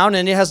fell down,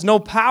 and it has no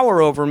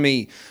power over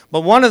me.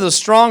 But one of the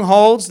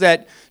strongholds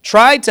that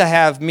tried to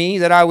have me,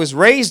 that I was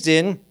raised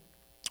in,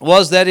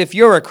 was that if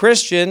you're a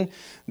Christian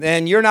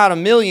and you're not a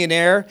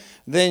millionaire,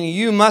 then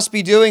you must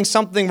be doing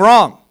something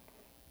wrong.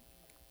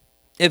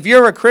 If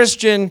you're a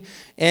Christian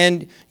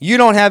and you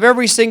don't have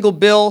every single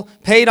bill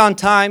paid on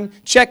time,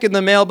 check in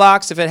the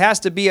mailbox, if it has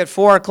to be at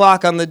 4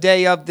 o'clock on the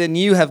day of, then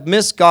you have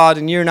missed God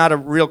and you're not a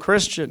real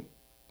Christian.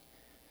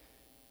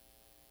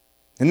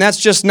 And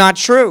that's just not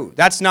true.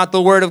 That's not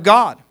the Word of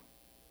God.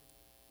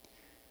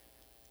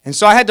 And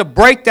so I had to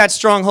break that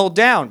stronghold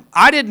down.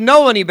 I didn't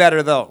know any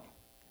better, though.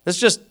 It's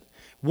just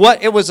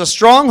it was a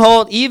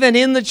stronghold even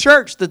in the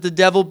church that the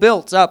devil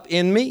built up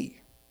in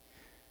me.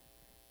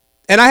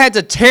 And I had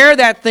to tear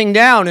that thing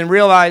down and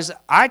realize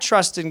I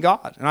trust in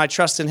God and I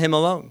trust in Him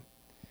alone.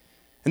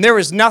 And there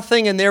is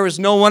nothing and there is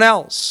no one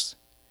else.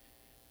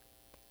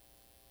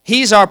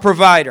 He's our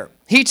provider.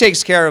 He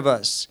takes care of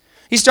us.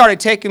 He started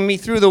taking me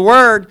through the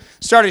Word,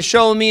 started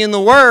showing me in the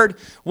Word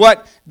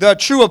what the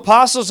true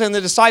apostles and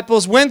the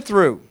disciples went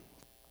through.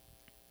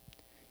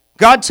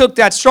 God took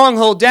that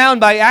stronghold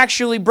down by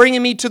actually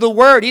bringing me to the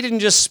Word. He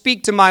didn't just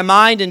speak to my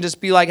mind and just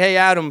be like, hey,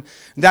 Adam,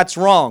 that's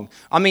wrong.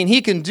 I mean,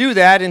 He can do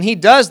that, and He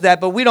does that,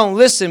 but we don't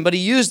listen. But He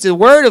used the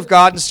Word of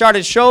God and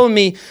started showing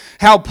me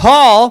how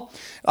Paul,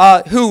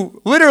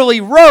 who literally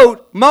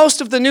wrote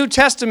most of the New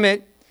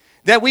Testament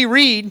that we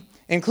read,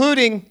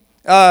 including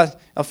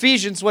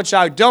Ephesians, which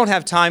I don't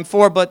have time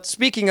for, but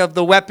speaking of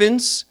the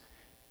weapons,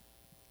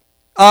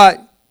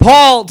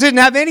 Paul didn't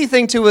have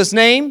anything to his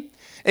name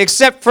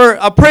except for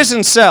a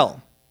prison cell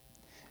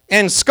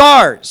and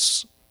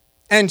scars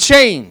and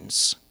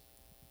chains.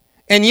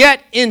 And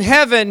yet in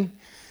heaven,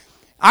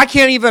 I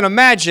can't even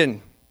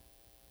imagine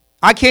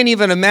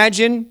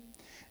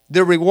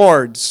the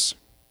rewards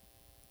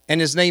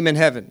and his name in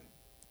heaven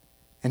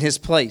and his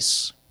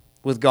place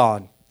with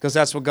God, because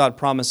that's what God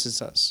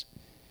promises us.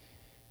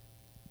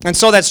 And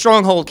so that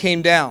stronghold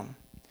came down.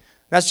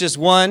 That's just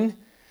one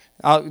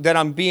that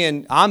I'm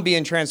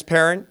being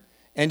transparent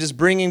and just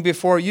bringing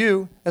before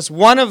you. That's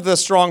one of the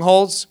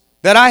strongholds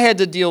that I had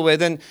to deal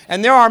with. And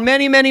there are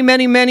many, many,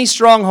 many, many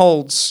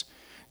strongholds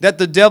that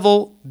the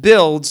devil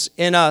builds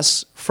in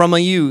us from a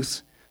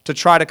youth to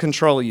try to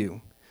control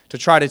you, to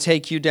try to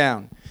take you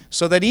down.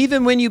 So that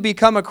even when you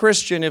become a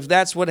Christian, if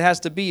that's what it has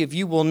to be, if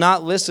you will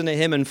not listen to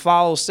him and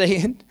follow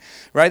Satan,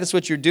 right? That's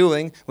what you're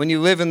doing. When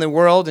you live in the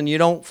world and you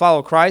don't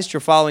follow Christ,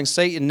 you're following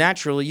Satan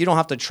naturally. You don't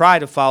have to try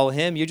to follow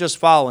him. You're just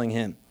following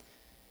him.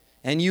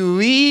 And you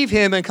leave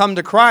him and come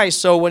to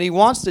Christ. So what he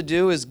wants to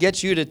do is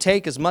get you to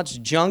take as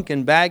much junk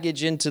and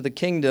baggage into the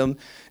kingdom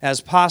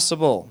as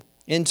possible,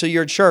 into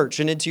your church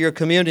and into your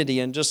community,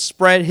 and just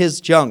spread his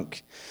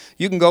junk.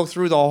 You can go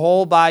through the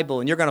whole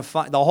Bible and you're going to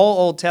find the whole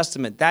Old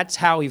Testament. That's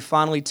how he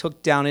finally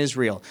took down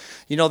Israel.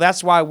 You know,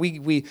 that's why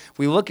we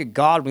look at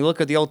God, we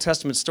look at the Old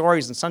Testament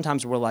stories, and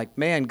sometimes we're like,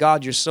 man,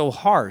 God, you're so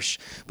harsh.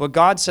 But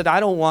God said, I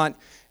don't want,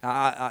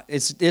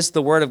 it's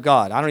the word of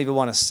God. I don't even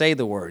want to say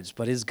the words,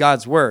 but it's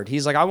God's word.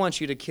 He's like, I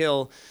want you to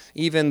kill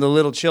even the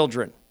little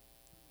children,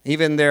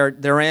 even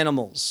their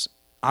animals.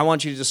 I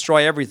want you to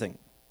destroy everything.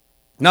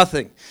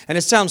 Nothing. And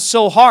it sounds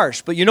so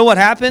harsh, but you know what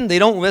happened? They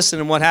don't listen,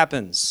 and what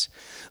happens?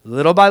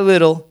 Little by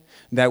little,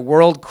 that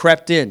world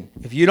crept in.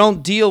 If you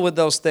don't deal with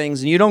those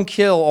things and you don't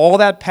kill all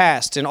that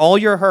past and all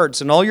your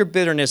hurts and all your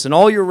bitterness and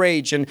all your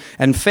rage and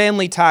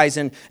family ties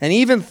and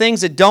even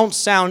things that don't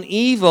sound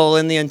evil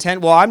in the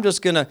intent, well, I'm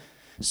just going to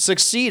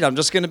succeed. I'm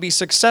just going to be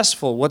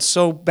successful. What's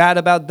so bad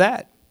about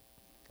that?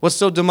 What's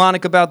so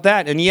demonic about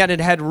that? And yet it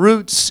had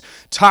roots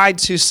tied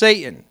to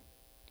Satan.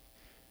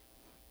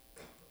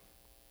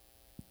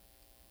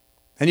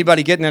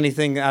 Anybody getting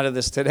anything out of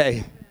this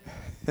today?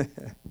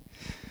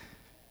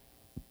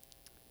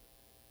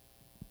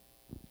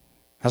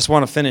 I just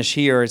want to finish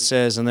here. It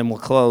says, and then we'll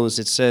close.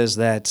 It says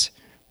that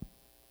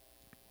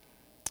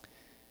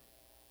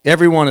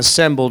everyone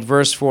assembled,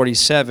 verse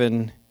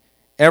 47,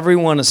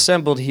 everyone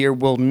assembled here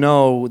will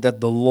know that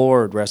the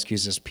Lord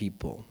rescues his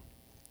people,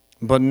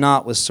 but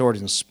not with sword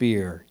and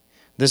spear.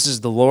 This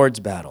is the Lord's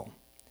battle.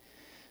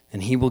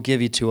 and he will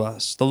give you to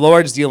us. The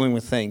Lord's dealing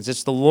with things.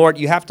 It's the Lord.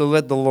 You have to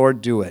let the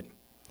Lord do it.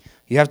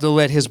 You have to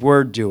let his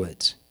word do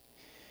it.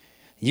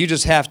 You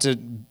just have to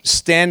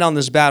stand on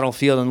this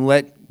battlefield and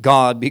let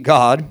God be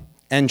God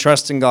and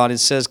trust in God. It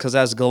says, because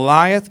as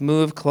Goliath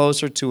moved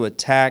closer to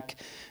attack,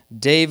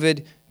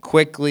 David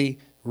quickly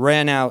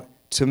ran out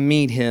to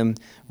meet him,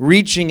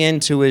 reaching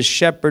into his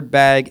shepherd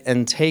bag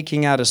and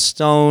taking out a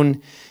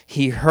stone.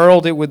 He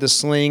hurled it with a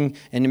sling.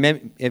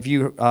 And if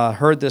you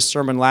heard this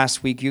sermon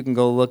last week, you can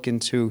go look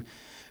into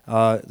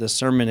the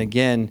sermon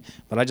again.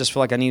 But I just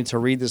feel like I needed to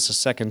read this a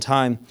second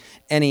time.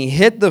 And he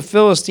hit the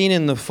Philistine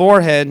in the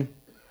forehead.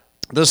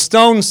 The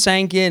stone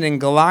sank in, and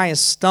Goliath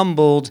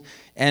stumbled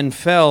and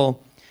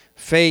fell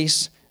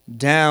face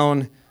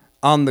down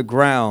on the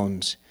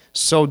ground.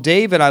 So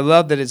David, I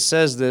love that it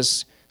says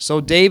this,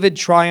 so David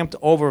triumphed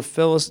over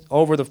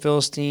the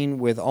Philistine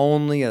with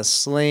only a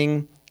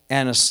sling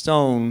and a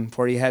stone,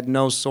 for he had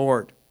no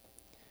sword.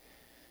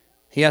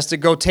 He has to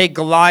go take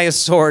Goliath's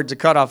sword to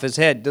cut off his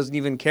head. Doesn't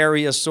even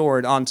carry a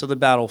sword onto the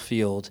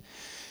battlefield.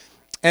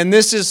 And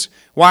this is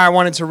why I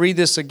wanted to read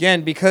this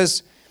again,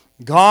 because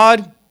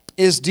God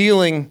is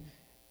dealing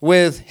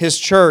with his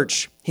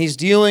church. He's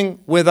dealing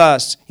with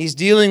us. He's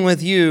dealing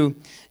with you.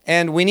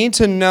 And we need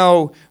to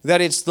know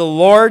that it's the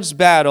Lord's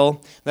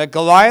battle, that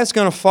Goliath's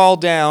going to fall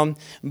down,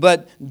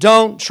 but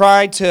don't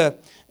try to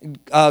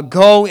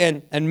go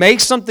and make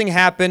something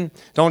happen.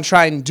 Don't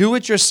try and do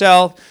it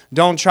yourself.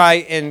 Don't try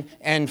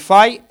and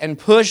fight and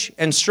push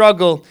and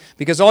struggle,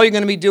 because all you're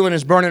going to be doing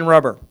is burning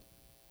rubber.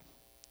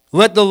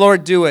 Let the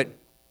Lord do it.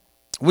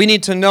 We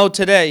need to know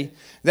today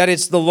that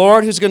it's the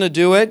Lord who's going to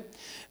do it,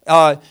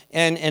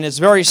 and it's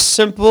very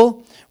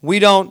simple. We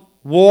don't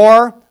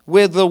war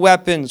with the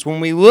weapons.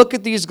 When we look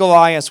at these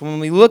Goliaths, when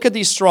we look at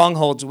these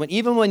strongholds,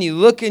 even when you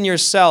look in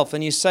yourself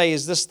and you say,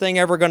 is this thing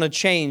ever going to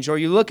change? Or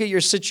you look at your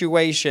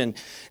situation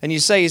and you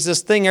say, is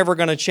this thing ever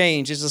going to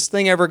change? Is this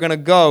thing ever going to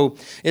go?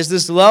 Is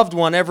this loved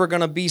one ever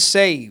going to be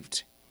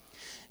saved?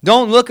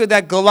 Don't look at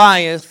that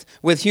Goliath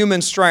with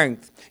human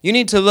strength. You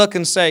need to look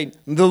and say,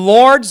 the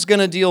Lord's going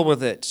to deal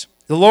with it.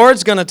 The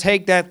Lord's going to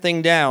take that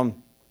thing down.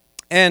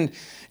 And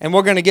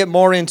we're going to get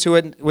more into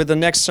it with the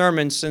next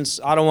sermon,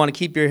 since I don't want to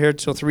keep you here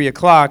till 3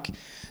 o'clock,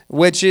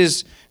 which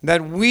is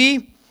that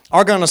we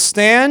are going to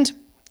stand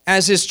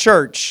as his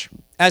church,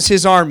 as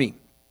his army,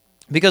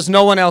 because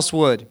no one else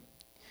would.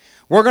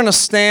 We're going to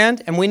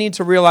stand, and we need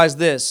to realize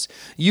this.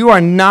 You are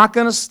not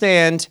going to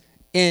stand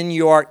in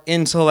your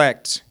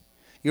intellect.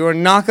 You are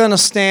not going to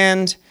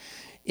stand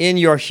in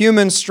your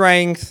human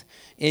strength,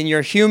 in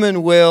your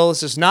human will.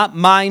 This is not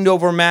mind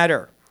over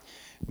matter.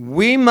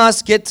 We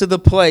must get to the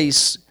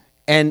place,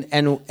 and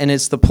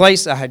it's the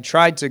place I had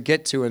tried to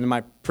get to in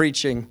my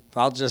preaching.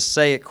 I'll just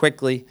say it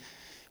quickly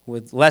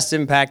with less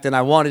impact than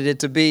I wanted it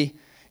to be,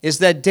 is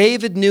that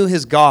David knew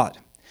his God.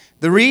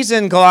 The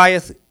reason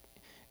Goliath,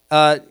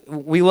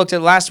 we looked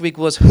at last week,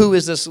 was who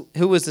is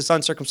this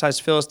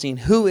uncircumcised Philistine?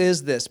 Who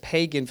is this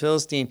pagan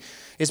Philistine?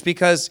 It's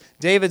because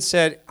David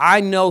said,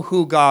 I know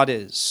who God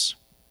is.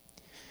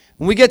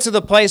 When we get to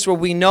the place where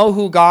we know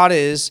who God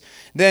is,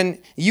 then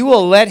you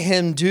will let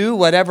him do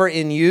whatever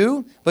in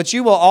you, but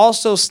you will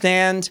also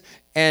stand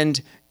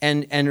and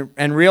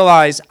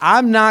realize,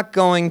 I'm not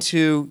going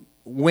to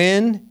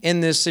win in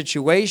this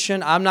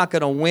situation. I'm not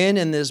going to win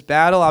in this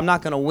battle. I'm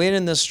not going to win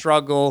in this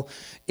struggle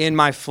in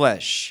my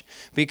flesh,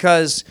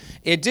 because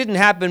it didn't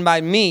happen by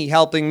me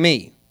helping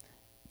me.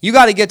 You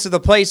got to get to the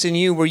place in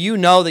you where you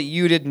know that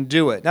you didn't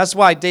do it. That's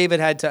why David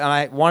had to, and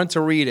I wanted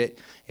to read it.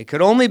 It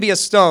could only be a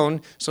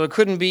stone, so it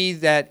couldn't be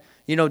that,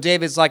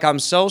 David's like, I'm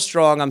so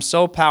strong, I'm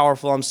so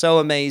powerful, I'm so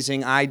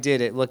amazing, I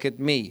did it, look at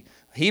me.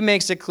 He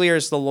makes it clear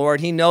it's the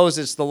Lord. He knows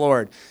it's the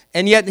Lord.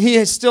 And yet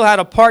he still had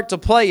a part to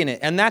play in it.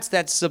 And that's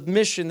that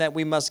submission that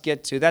we must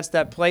get to. That's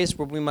that place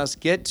where we must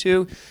get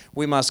to.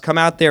 We must come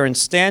out there and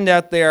stand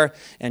out there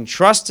and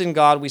trust in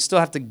God. We still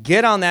have to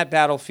get on that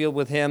battlefield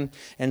with him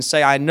and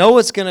say, I know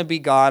it's going to be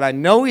God. I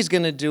know he's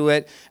going to do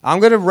it. I'm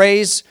going to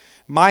raise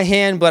my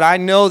hand, but I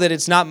know that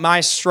it's not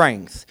my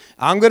strength.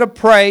 I'm going to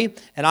pray,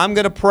 and I'm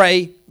going to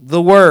pray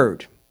the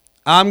word.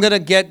 I'm going to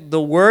get the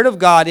word of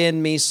God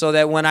in me so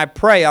that when I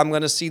pray, I'm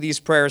going to see these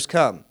prayers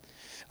come.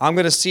 I'm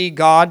going to see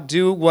God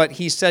do what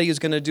he said he was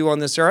going to do on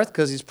this earth,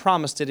 because he's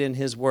promised it in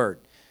his word.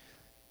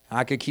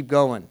 I could keep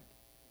going.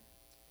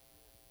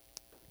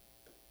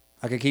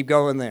 I could keep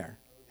going there.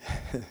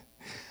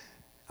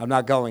 I'm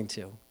not going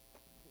to.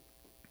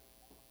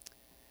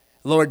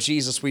 Lord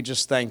Jesus, we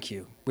just thank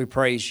you. We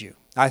praise you.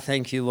 I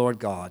thank you, Lord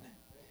God.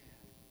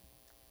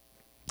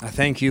 I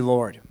thank you,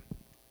 Lord.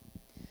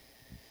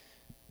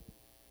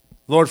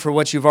 Lord, for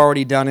what you've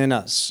already done in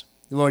us.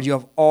 Lord, you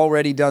have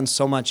already done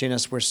so much in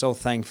us. We're so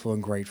thankful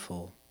and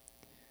grateful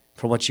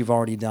for what you've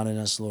already done in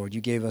us, Lord.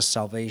 You gave us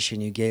salvation.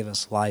 You gave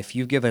us life.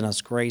 You've given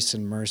us grace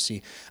and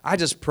mercy. I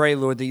just pray,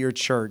 Lord, that your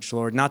church,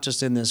 Lord, not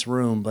just in this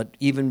room, but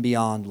even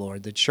beyond,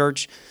 Lord, the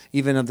church,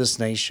 even of this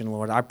nation,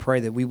 Lord, I pray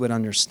that we would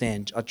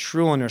understand, a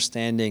true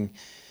understanding,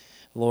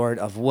 Lord,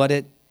 of what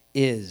it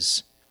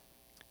is,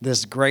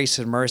 this grace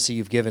and mercy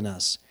you've given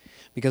us.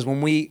 Because when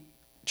we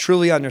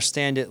truly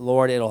understand it,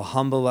 Lord, it'll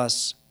humble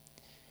us.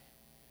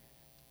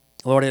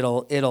 Lord,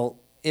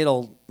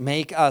 it'll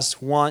make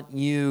us want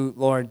you,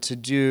 Lord, to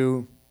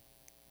do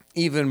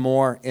even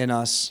more in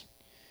us.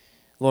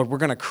 Lord, we're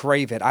going to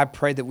crave it. I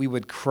pray that we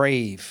would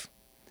crave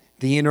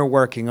the inner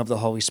working of the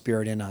Holy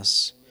Spirit in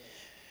us.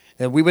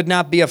 That we would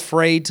not be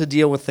afraid to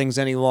deal with things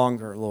any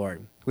longer,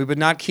 Lord. We would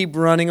not keep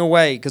running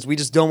away because we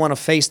just don't want to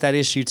face that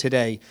issue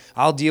today.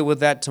 I'll deal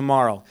with that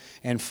tomorrow.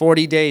 And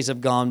 40 days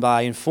have gone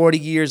by and 40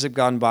 years have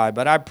gone by.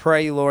 But I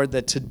pray, Lord,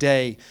 that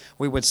today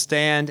we would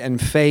stand and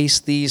face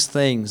these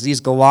things. These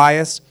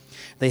Goliaths,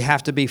 they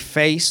have to be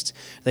faced.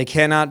 They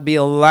cannot be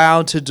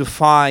allowed to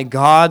defy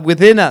God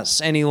within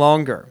us any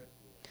longer.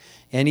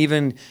 And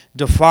even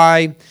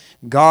defy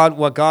God,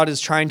 what God is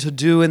trying to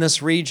do in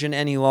this region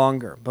any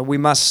longer. But we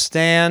must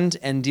stand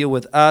and deal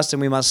with us,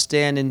 and we must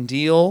stand and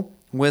deal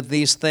with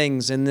these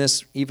things in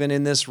this, even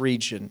in this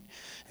region.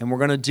 And we're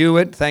going to do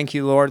it, thank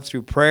you, Lord,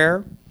 through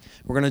prayer.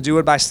 We're going to do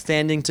it by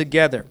standing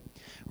together.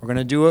 We're going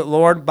to do it,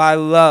 Lord, by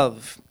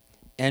love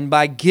and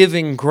by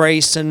giving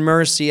grace and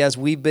mercy as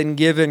we've been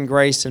given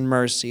grace and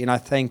mercy. And I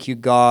thank you,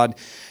 God,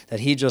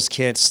 that he just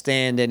can't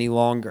stand any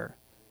longer.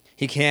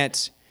 He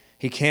can't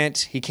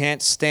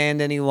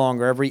stand any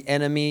longer. Every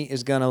enemy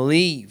is going to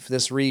leave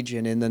this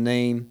region in the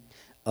name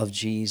of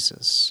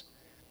Jesus.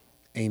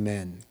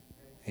 Amen.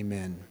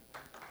 Amen.